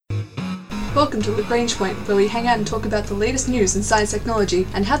Welcome to Lagrange Point, where we hang out and talk about the latest news in science technology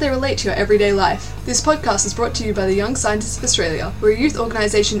and how they relate to your everyday life. This podcast is brought to you by the Young Scientists of Australia. We're a youth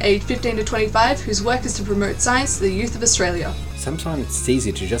organisation aged 15 to 25 whose work is to promote science to the youth of Australia. Sometimes it's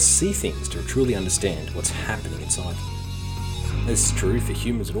easier to just see things to truly understand what's happening inside them. This is true for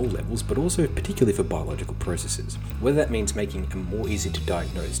humans at all levels, but also particularly for biological processes. Whether that means making a more easy to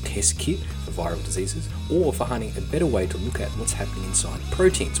diagnose test kit for viral diseases, or finding a better way to look at what's happening inside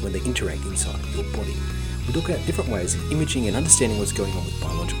proteins when they interact inside your body. We look at different ways of imaging and understanding what's going on with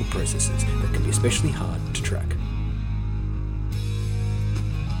biological processes that can be especially hard to track.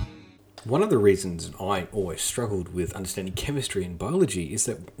 One of the reasons I always struggled with understanding chemistry and biology is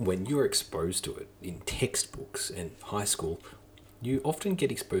that when you're exposed to it in textbooks in high school, you often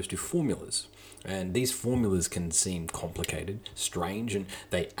get exposed to formulas, and these formulas can seem complicated, strange, and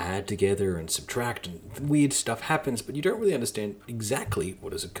they add together and subtract, and weird stuff happens, but you don't really understand exactly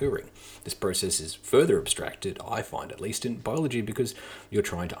what is occurring. This process is further abstracted, I find, at least in biology, because you're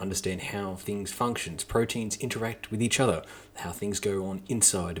trying to understand how things function, proteins interact with each other, how things go on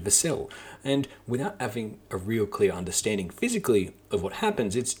inside of a cell, and without having a real clear understanding physically of what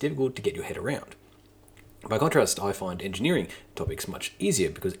happens, it's difficult to get your head around. By contrast, I find engineering topics much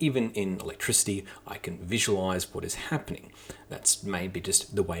easier because even in electricity, I can visualize what is happening. That's maybe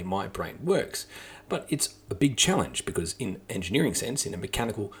just the way my brain works. But it's a big challenge because in engineering sense, in a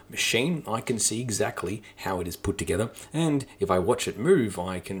mechanical machine, I can see exactly how it is put together. And if I watch it move,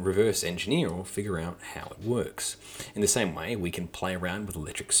 I can reverse engineer or figure out how it works. In the same way, we can play around with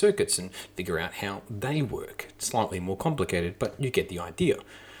electric circuits and figure out how they work. It's slightly more complicated, but you get the idea.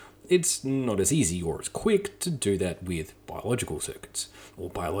 It's not as easy or as quick to do that with biological circuits or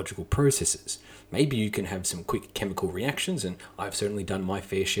biological processes. Maybe you can have some quick chemical reactions, and I've certainly done my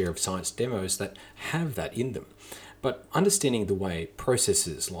fair share of science demos that have that in them. But understanding the way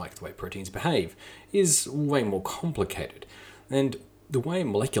processes, like the way proteins behave, is way more complicated. And the way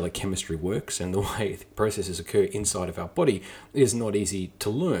molecular chemistry works and the way processes occur inside of our body is not easy to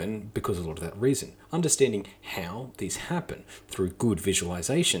learn because of a lot of that reason. Understanding how these happen through good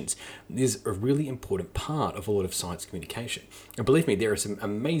visualizations is a really important part of a lot of science communication. And believe me, there are some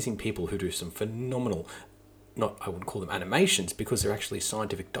amazing people who do some phenomenal, I wouldn't call them animations, because they're actually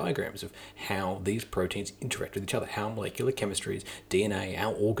scientific diagrams of how these proteins interact with each other, how molecular chemistries, DNA,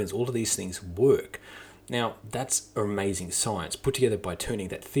 our organs, all of these things work. Now, that's amazing science put together by turning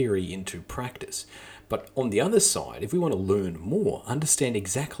that theory into practice. But on the other side, if we want to learn more, understand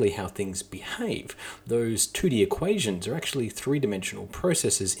exactly how things behave, those 2D equations are actually three-dimensional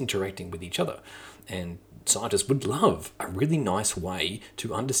processes interacting with each other. And scientists would love a really nice way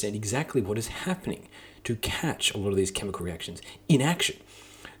to understand exactly what is happening, to catch a lot of these chemical reactions in action.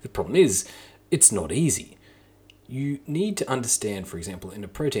 The problem is, it's not easy. You need to understand, for example, in a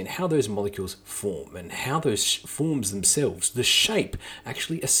protein, how those molecules form and how those forms themselves, the shape,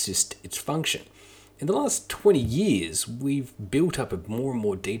 actually assist its function. In the last 20 years, we've built up a more and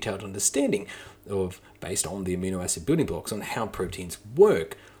more detailed understanding based on the amino acid building blocks, on how proteins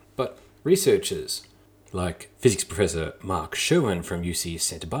work. But researchers like physics professor Mark Sherwin from UC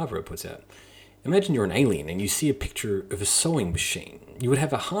Santa Barbara puts out, imagine you're an alien and you see a picture of a sewing machine. You would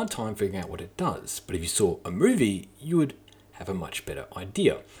have a hard time figuring out what it does, but if you saw a movie, you would have a much better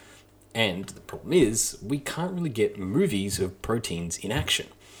idea. And the problem is, we can't really get movies of proteins in action.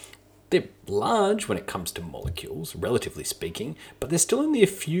 They're large when it comes to molecules, relatively speaking, but they're still only a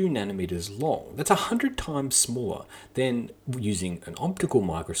few nanometers long. That's 100 times smaller than using an optical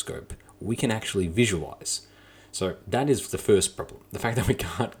microscope we can actually visualize. So that is the first problem. The fact that we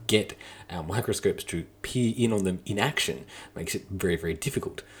can't get our microscopes to peer in on them in action makes it very, very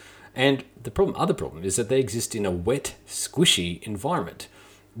difficult. And the other problem is that they exist in a wet, squishy environment.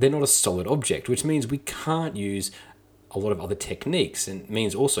 They're not a solid object, which means we can't use a lot of other techniques, and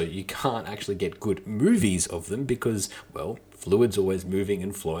means also you can't actually get good movies of them because, well, fluid's always moving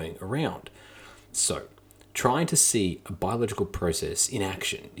and flowing around. So, trying to see a biological process in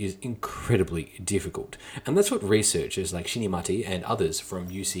action is incredibly difficult. And that's what researchers like Shinimati and others from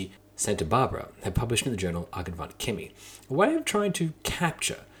UC Santa Barbara have published in the journal Angewandte Chemie, a way of trying to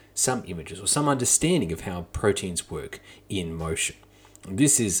capture some images or some understanding of how proteins work in motion. And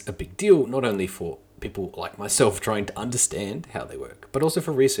this is a big deal, not only for people like myself trying to understand how they work, but also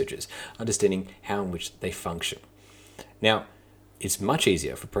for researchers understanding how in which they function. Now, it's much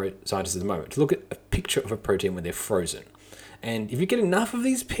easier for scientists at the moment to look at a picture of a protein when they're frozen. And if you get enough of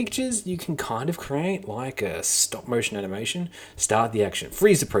these pictures, you can kind of create like a stop motion animation, start the action,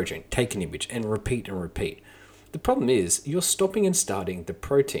 freeze the protein, take an image, and repeat and repeat. The problem is you're stopping and starting the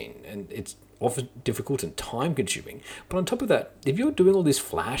protein, and it's often difficult and time consuming. But on top of that, if you're doing all this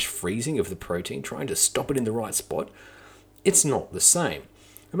flash freezing of the protein, trying to stop it in the right spot, it's not the same.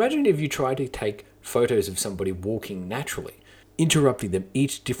 Imagine if you try to take photos of somebody walking naturally, interrupting them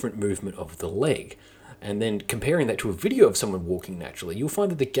each different movement of the leg, and then comparing that to a video of someone walking naturally. You'll find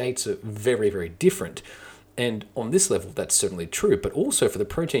that the gaits are very, very different. And on this level, that's certainly true. But also for the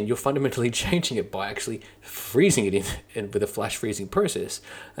protein, you're fundamentally changing it by actually freezing it in with a flash freezing process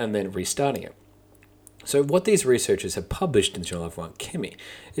and then restarting it. So what these researchers have published in the Journal of Applied Chemistry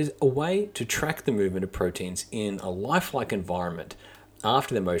is a way to track the movement of proteins in a lifelike environment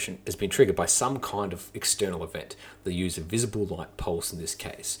after the motion has been triggered by some kind of external event. They use a visible light pulse in this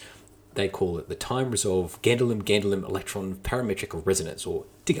case. They call it the time-resolved gadolinium electron parametric resonance, or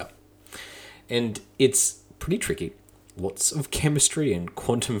TIGR. And it's pretty tricky. Lots of chemistry and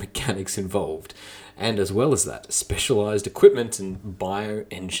quantum mechanics involved. And as well as that, specialized equipment and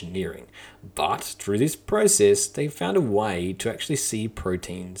bioengineering. But through this process, they found a way to actually see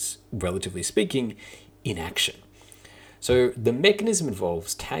proteins, relatively speaking, in action. So the mechanism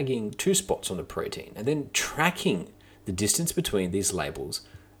involves tagging 2 spots on the protein and then tracking the distance between these labels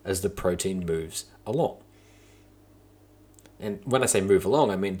as the protein moves along. And when I say move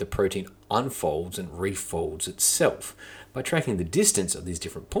along, I mean the protein unfolds and refolds itself. By tracking the distance of these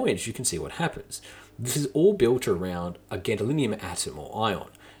different points, you can see what happens. This is all built around a gadolinium atom or ion,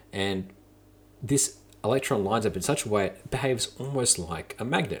 and this electron lines up in such a way it behaves almost like a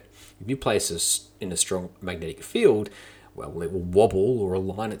magnet. If you place it in a strong magnetic field, well, it will wobble or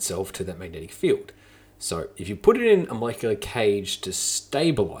align itself to that magnetic field. So if you put it in a molecular cage to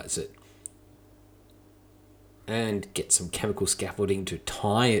stabilize it and get some chemical scaffolding to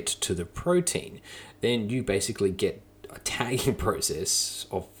tie it to the protein, then you basically get a tagging process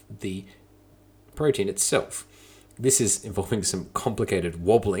of the protein itself. This is involving some complicated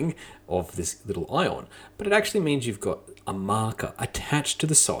wobbling of this little ion, but it actually means you've got a marker attached to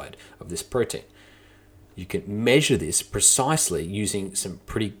the side of this protein. You can measure this precisely using some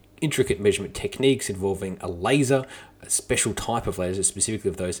pretty intricate measurement techniques involving a laser, a special type of laser, specifically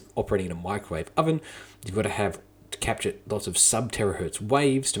of those operating in a microwave oven. You've got to capture lots of sub-terahertz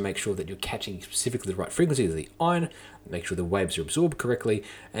waves to make sure that you're catching specifically the right frequency of the ion, make sure the waves are absorbed correctly,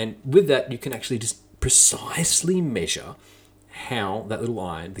 and with that you can actually just precisely measure how that little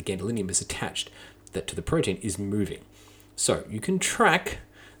ion, the gadolinium, is attached that to the protein is moving. So you can track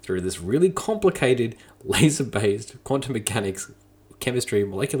through this really complicated laser-based quantum mechanics, chemistry,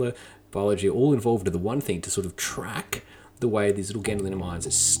 molecular biology, all involved in the one thing to sort of track the way these little gadolinium ions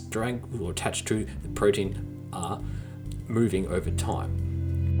are strangled or attached to the protein are moving over time.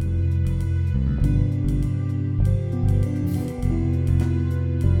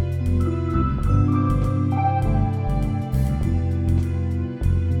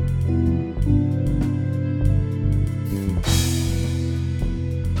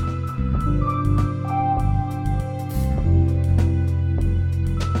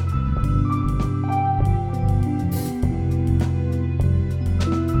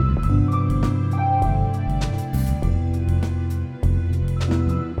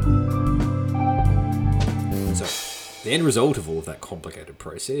 The end result of all of that complicated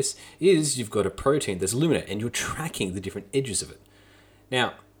process is you've got a protein that's luminant and you're tracking the different edges of it.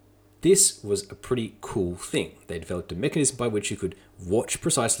 Now, this was a pretty cool thing. They developed a mechanism by which you could watch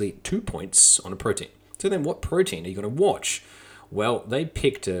precisely 2 points on a protein. So then what protein are you going to watch? Well, they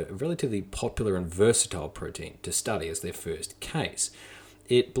picked a relatively popular and versatile protein to study as their first case.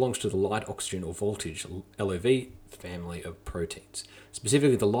 It belongs to the light oxygen or voltage LOV family of proteins,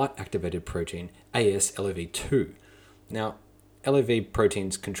 specifically the light activated protein ASLOV2. Now, LOV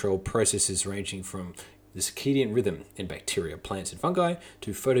proteins control processes ranging from the circadian rhythm in bacteria, plants, and fungi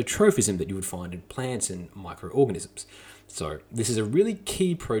to phototrophism that you would find in plants and microorganisms. So, this is a really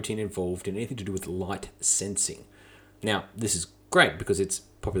key protein involved in anything to do with light sensing. Now, this is great because it's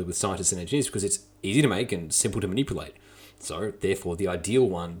popular with scientists and engineers because it's easy to make and simple to manipulate. So, therefore, the ideal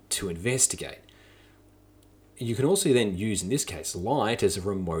one to investigate. You can also then use, in this case, light as a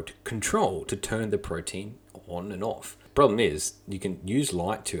remote control to turn the protein on and off. Problem is, you can use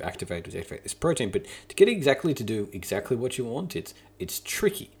light to activate or deactivate this protein, but to get exactly to do exactly what you want, it's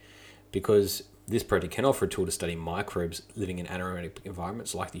tricky because this protein can offer a tool to study microbes living in anaerobic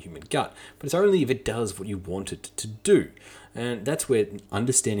environments like the human gut, but it's only if it does what you want it to do. And that's where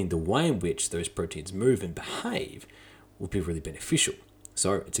understanding the way in which those proteins move and behave will be really beneficial.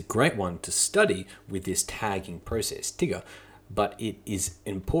 So it's a great one to study with this tagging process, TIGR, but it is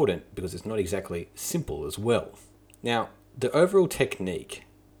important because it's not exactly simple as well. Now, the overall technique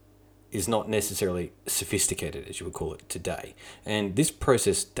is not necessarily sophisticated, as you would call it today. And this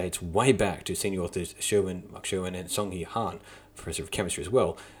process dates way back to senior authors Mark Sherwin and Song-Hee Han, professor of chemistry as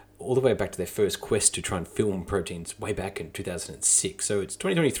well, all the way back to their first quest to try and film proteins way back in 2006. So it's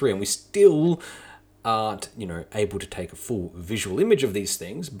 2023 and we still aren't, able to take a full visual image of these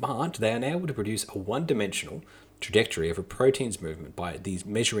things, but they are now able to produce a one-dimensional trajectory of a protein's movement by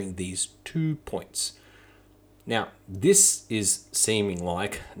measuring these 2 points. Now, this is seeming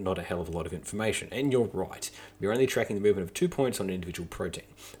like not a hell of a lot of information, and you're right. You're only tracking the movement of 2 points on an individual protein,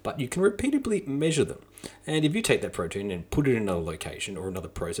 but you can repeatedly measure them. And if you take that protein and put it in another location or another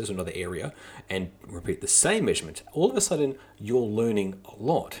process or another area and repeat the same measurement, all of a sudden you're learning a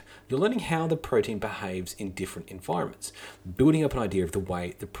lot. You're learning how the protein behaves in different environments, building up an idea of the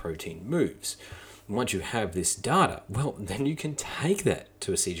way the protein moves. Once you have this data, well, then you can take that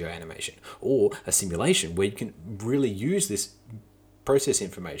to a CGI animation or a simulation where you can really use this process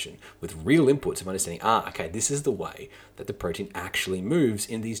information with real inputs of understanding, okay, this is the way that the protein actually moves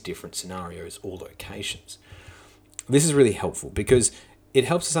in these different scenarios or locations. This is really helpful because it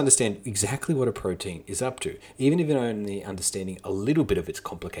helps us understand exactly what a protein is up to, even if only understanding a little bit of its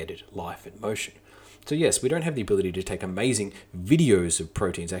complicated life and motion. So yes, we don't have the ability to take amazing videos of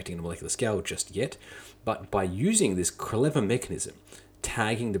proteins acting on a molecular scale just yet, but by using this clever mechanism,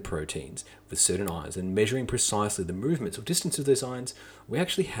 tagging the proteins with certain ions and measuring precisely the movements or distance of those ions, we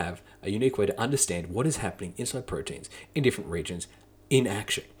actually have a unique way to understand what is happening inside proteins in different regions in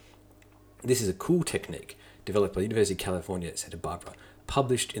action. This is a cool technique developed by the University of California, Santa Barbara,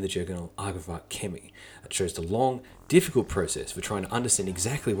 published in the journal Agrivar Chemi. It shows the long, difficult process for trying to understand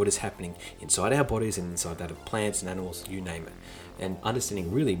exactly what is happening inside our bodies and inside that of plants and animals, you name it, and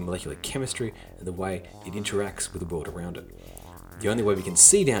understanding really molecular chemistry and the way it interacts with the world around it. The only way we can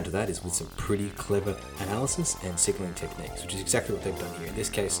see down to that is with some pretty clever analysis and signaling techniques, which is exactly what they've done here. In this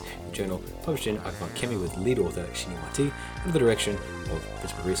case, the journal published in Agrivar Chemi with lead author Shin Mati under the direction of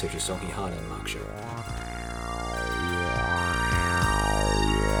principal researchers Song-Hee Han and Mark Sherwin.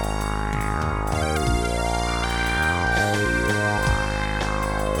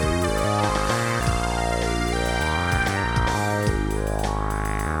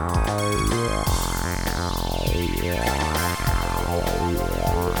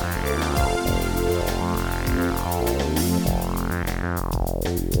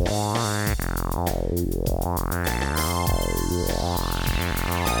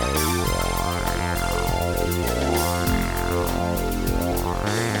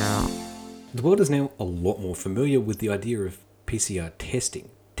 The world is now a lot more familiar with the idea of PCR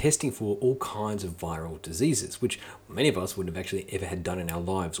testing for all kinds of viral diseases, which many of us wouldn't have actually ever had done in our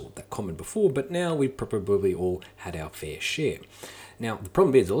lives or that common before, but now we've probably all had our fair share. Now, the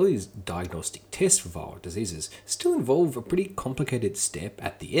problem is all these diagnostic tests for viral diseases still involve a pretty complicated step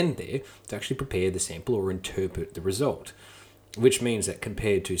at the end there to actually prepare the sample or interpret the result, which means that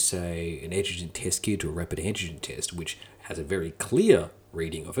compared to, say, an antigen test kit or a rapid antigen test, which has a very clear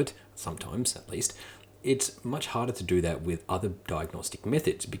reading of it, sometimes at least, it's much harder to do that with other diagnostic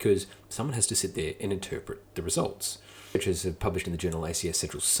methods because someone has to sit there and interpret the results. Which is published in the journal ACS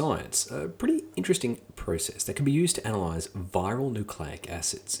Central Science, a pretty interesting process that can be used to analyze viral nucleic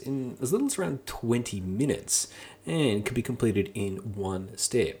acids in as little as around 20 minutes and can be completed in one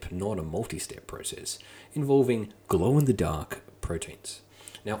step, not a multi-step process, involving glow-in-the-dark proteins.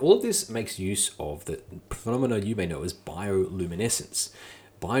 Now, all of this makes use of the phenomena you may know as bioluminescence.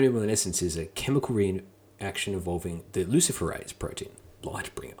 Bioluminescence is a chemical reaction involving the luciferase protein,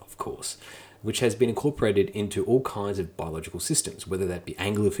 light bringer, of course, which has been incorporated into all kinds of biological systems, whether that be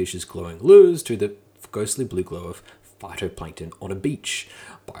anglerfish's glowing lures to the ghostly blue glow of phytoplankton on a beach.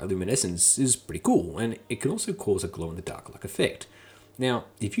 Bioluminescence is pretty cool, and it can also cause a glow-in-the-dark-like effect. Now,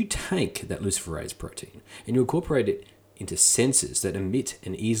 if you take that luciferase protein and you incorporate it into sensors that emit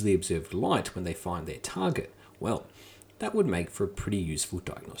an easily observed light when they find their target, well, that would make for a pretty useful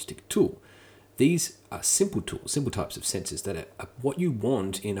diagnostic tool. These are simple tools, simple types of sensors that are what you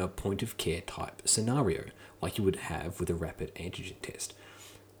want in a point-of-care type scenario, like you would have with a rapid antigen test.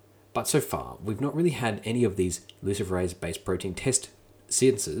 But so far, we've not really had any of these luciferase-based protein test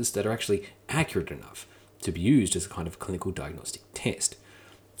sensors that are actually accurate enough to be used as a kind of clinical diagnostic test.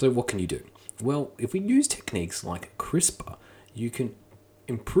 So what can you do? Well, if we use techniques like CRISPR, you can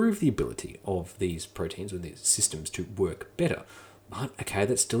improve the ability of these proteins or these systems to work better. But, okay,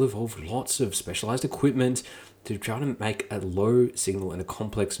 that still involves lots of specialized equipment to try to make a low signal in a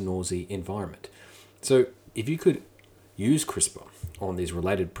complex, noisy environment. So if you could use CRISPR on these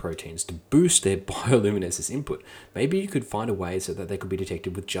related proteins to boost their bioluminescence input, maybe you could find a way so that they could be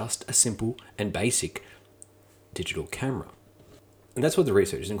detected with just a simple and basic digital camera. And that's what the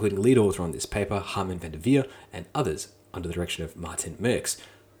researchers, including lead author on this paper, Harmen van der Veer, and others under the direction of Martin Merks,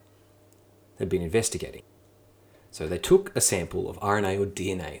 have been investigating. So they took a sample of RNA or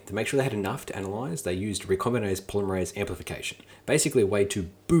DNA. To make sure they had enough to analyze, they used recombinase polymerase amplification, basically a way to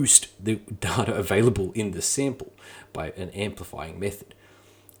boost the data available in the sample by an amplifying method.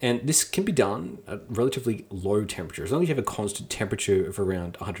 And this can be done at relatively low temperature, as long as you have a constant temperature of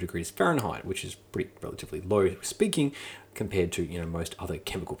around 100 degrees Fahrenheit, which is pretty relatively low speaking compared to most other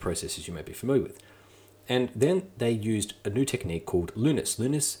chemical processes you may be familiar with. And then they used a new technique called LUNAS,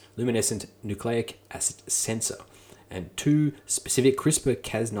 luminescent nucleic acid sensor, and two specific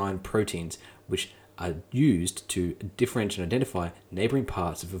CRISPR-Cas9 proteins which are used to differentiate and identify neighboring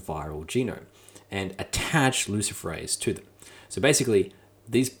parts of a viral genome and attach luciferase to them. So basically,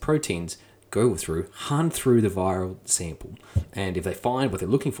 these proteins hunt through the viral sample, and if they find what they're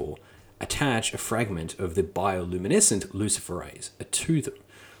looking for, attach a fragment of the bioluminescent luciferase to them.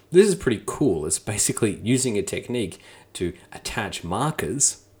 This is pretty cool. It's basically using a technique to attach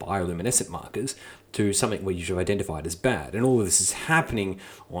markers, bioluminescent markers, to something where you've identified as bad. And all of this is happening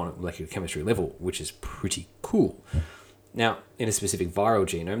on a molecular chemistry level, which is pretty cool. Now, in a specific viral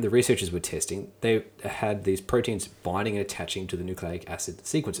genome, the researchers were testing, they had these proteins binding and attaching to the nucleic acid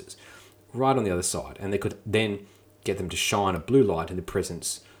sequences right on the other side. And they could then get them to shine a blue light in the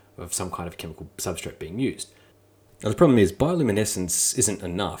presence of some kind of chemical substrate being used. Now, the problem is bioluminescence isn't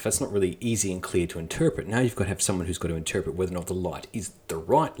enough. That's not really easy and clear to interpret. Now you've got to have someone who's got to interpret whether or not the light is the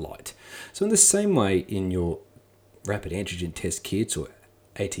right light. So in the same way in your rapid antigen test kits or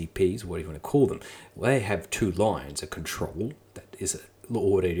ATPs, whatever you want to call them, they have two lines, a control that is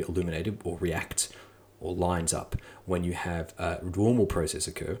already illuminated or reacts or lines up when you have a normal process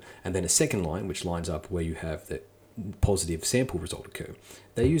occur, and then a second line which lines up where you have the positive sample result occur.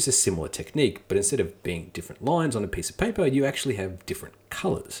 They use a similar technique, but instead of being different lines on a piece of paper, you actually have different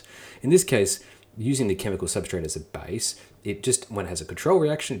colors. In this case, using the chemical substrate as a base, when it has a control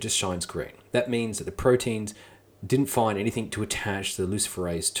reaction, it just shines green. That means that the proteins didn't find anything to attach the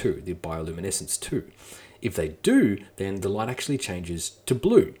luciferase to, the bioluminescence to. If they do, then the light actually changes to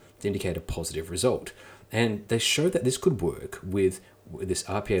blue to indicate a positive result. And they show that this could work with this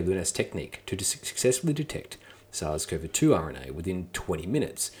RPA-LUNAS technique to successfully detect SARS-CoV-2 RNA within 20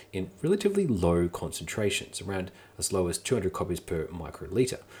 minutes in relatively low concentrations, around as low as 200 copies per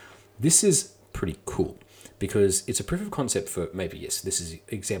microliter. This is pretty cool because it's a proof of concept for maybe, yes, this is an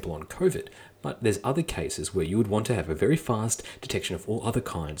example on COVID, but there's other cases where you would want to have a very fast detection of all other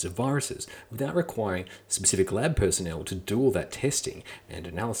kinds of viruses without requiring specific lab personnel to do all that testing and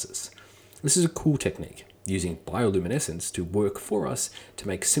analysis. This is a cool technique, using bioluminescence to work for us to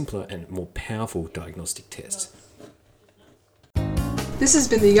make simpler and more powerful diagnostic tests. This has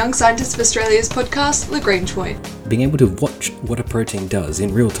been the Young Scientists of Australia's podcast, Lagrange Point. Being able to watch what a protein does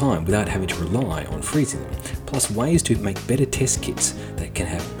in real time without having to rely on freezing them, plus ways to make better test kits that can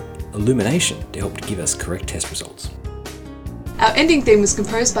have illumination to help give us correct test results. Our ending theme was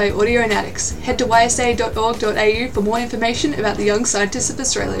composed by Audionautics. Head to ysa.org.au for more information about the Young Scientists of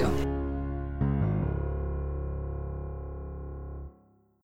Australia.